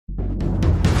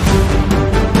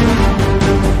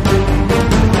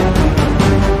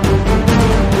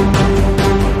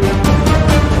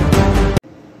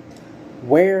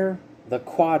the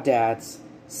Crawdads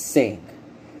sing.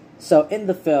 So in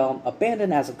the film,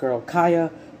 abandoned as a girl,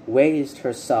 Kaya raised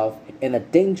herself in the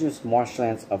dangerous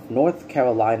marshlands of North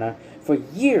Carolina. For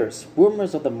years,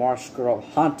 rumors of the marsh girl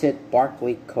haunted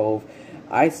Barkley Cove,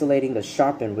 isolating the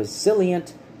sharp and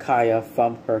resilient Kaya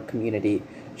from her community.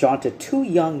 Drawn to two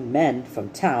young men from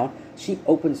town, she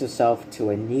opens herself to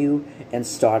a new and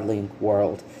startling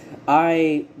world.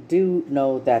 I do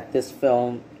know that this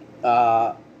film,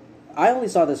 I only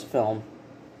saw this film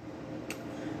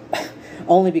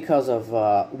only because of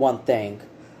one thing.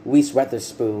 Reese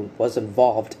Witherspoon was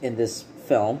involved in this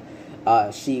film.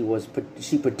 She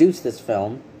produced this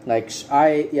film.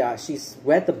 She's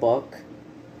read the book.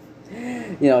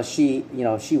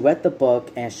 She read the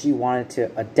book and she wanted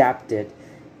to adapt it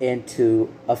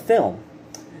into a film.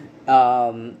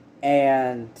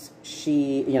 And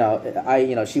she,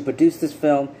 she produced this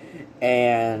film,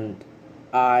 and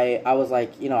I was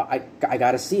like, I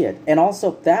gotta see it. And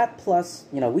also that plus,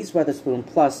 Reese Witherspoon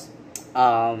plus,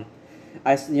 the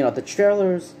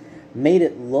trailers made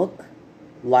it look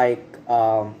like,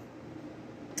 from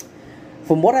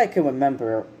what I can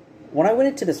remember, when I went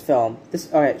into this film,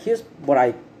 here's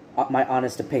what my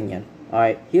honest opinion.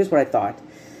 Here's what I thought.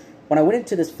 When I went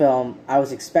into this film, I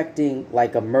was expecting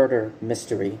like a murder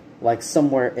mystery, like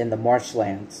somewhere in the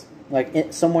marshlands,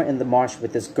 somewhere in the marsh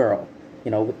with this girl,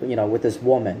 with this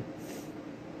woman.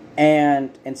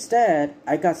 And instead,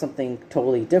 I got something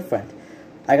totally different.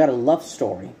 I got a love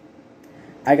story.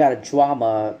 I got a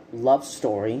drama love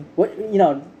story.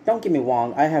 Don't get me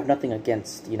wrong. I have nothing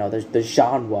against, the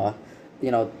genre,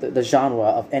 the genre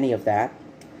of any of that.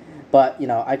 But,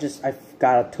 I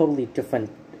got a totally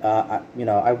different,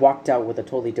 I walked out with a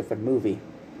totally different movie.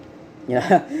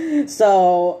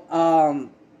 So,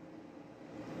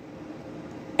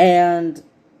 and,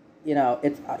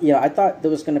 I thought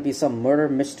there was going to be some murder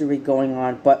mystery going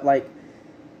on, but,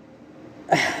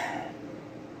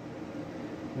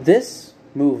 this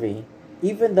movie,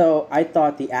 even though I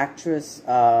thought the actress,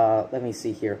 let me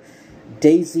see here,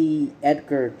 Daisy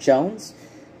Edgar Jones,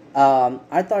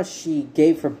 I thought she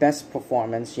gave her best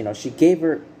performance. She gave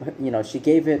it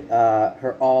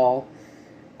her all.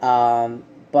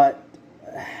 But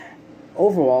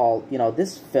overall,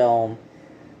 this film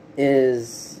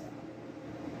is,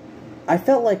 I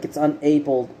felt like it's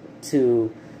unable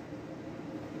to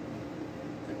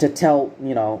tell,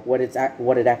 what it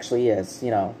actually is,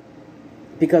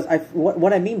 because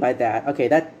what I mean by that, okay,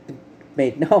 that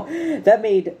made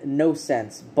no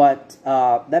sense, but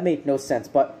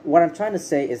what I'm trying to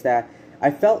say is that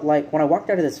I felt like when I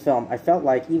walked out of this film, I felt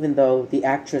like even though the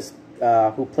actress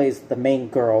who plays the main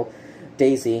girl,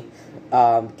 Daisy,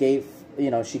 gave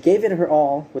it her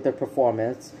all with her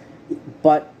performance,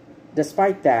 but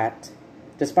despite her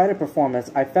performance,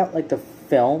 I felt like the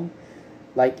film,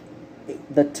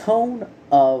 the tone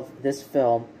of this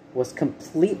film was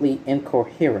completely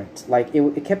incoherent.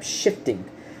 It kept shifting.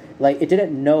 It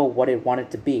didn't know what it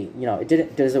wanted to be.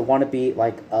 Does it want to be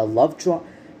like a love drama?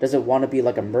 Does it want to be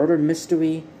like a murder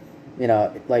mystery?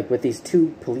 With these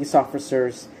two police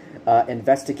officers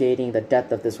investigating the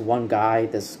death of this one guy,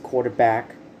 this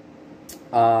quarterback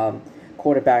who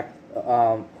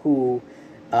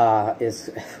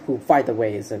by the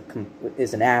way is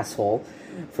an asshole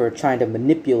for trying to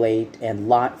manipulate and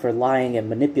lying and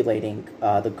manipulating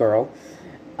the girl.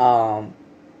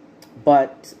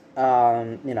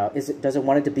 Does it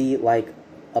want it to be like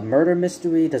a murder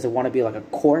mystery? Does it want to be like a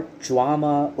court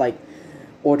drama?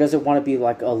 Or does it want to be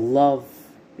like a love,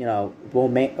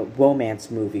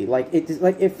 romance movie?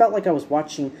 It felt like I was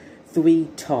watching three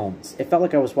tones. It felt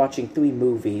like I was watching three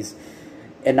movies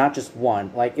and not just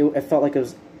one. It felt like it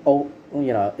was,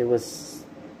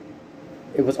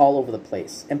 it was all over the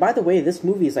place. And by the way, this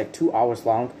movie is like 2 hours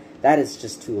long. That is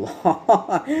just too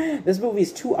long. This movie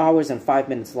is 2 hours and 5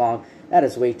 minutes long. That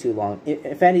is way too long.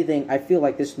 If anything, I feel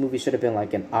like this movie should have been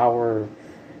like an hour,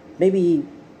 maybe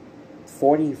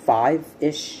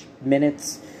 45-ish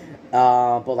minutes.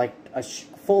 But like a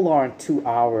full-on 2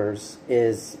 hours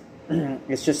is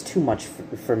it's just too much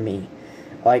for me.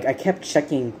 I kept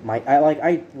checking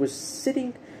I was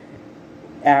sitting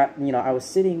at, I was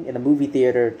sitting in a movie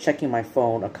theater checking my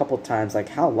phone a couple times.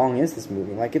 How long is this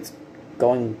movie? It's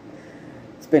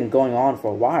been going on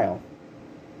for a while.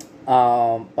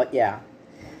 But yeah,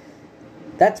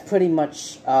 that's pretty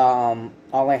much all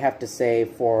I have to say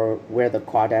for where the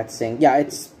Crawdads sing. Yeah,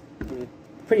 it's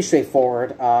pretty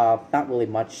straightforward. Not really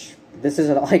much. This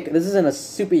isn't a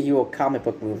superhero comic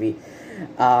book movie.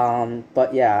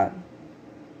 But yeah,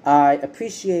 I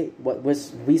appreciate what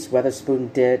Reese Witherspoon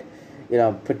did,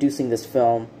 producing this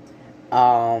film.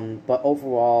 But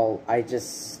overall,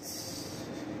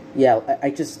 yeah, I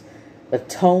just, the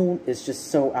tone is just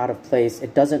so out of place.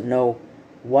 It doesn't know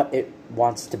what it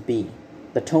wants to be.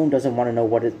 The tone doesn't want to know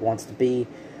what it wants to be.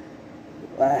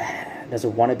 Does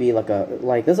it want to be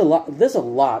like there's a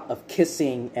lot of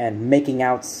kissing and making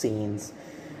out scenes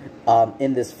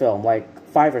in this film, like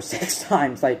 5 or 6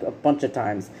 times, like a bunch of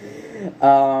times.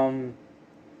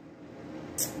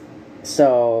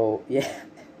 So yeah,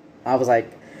 I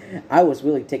was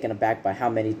really taken aback by how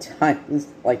many times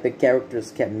like the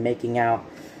characters kept making out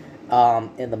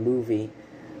in the movie.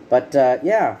 But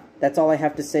yeah, that's all I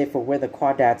have to say for Where the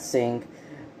Crawdads Sing.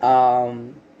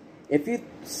 If you've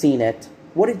seen it,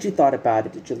 what did you thought about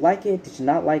it? Did you like it? Did you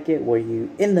not like it? Were you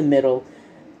in the middle?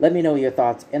 Let me know your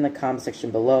thoughts in the comment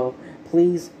section below.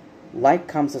 Please like,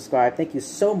 comment, subscribe. Thank you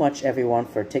so much, everyone,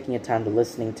 for taking your time to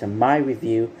listening to my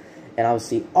review. And I will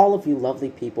see all of you lovely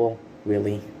people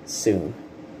really soon.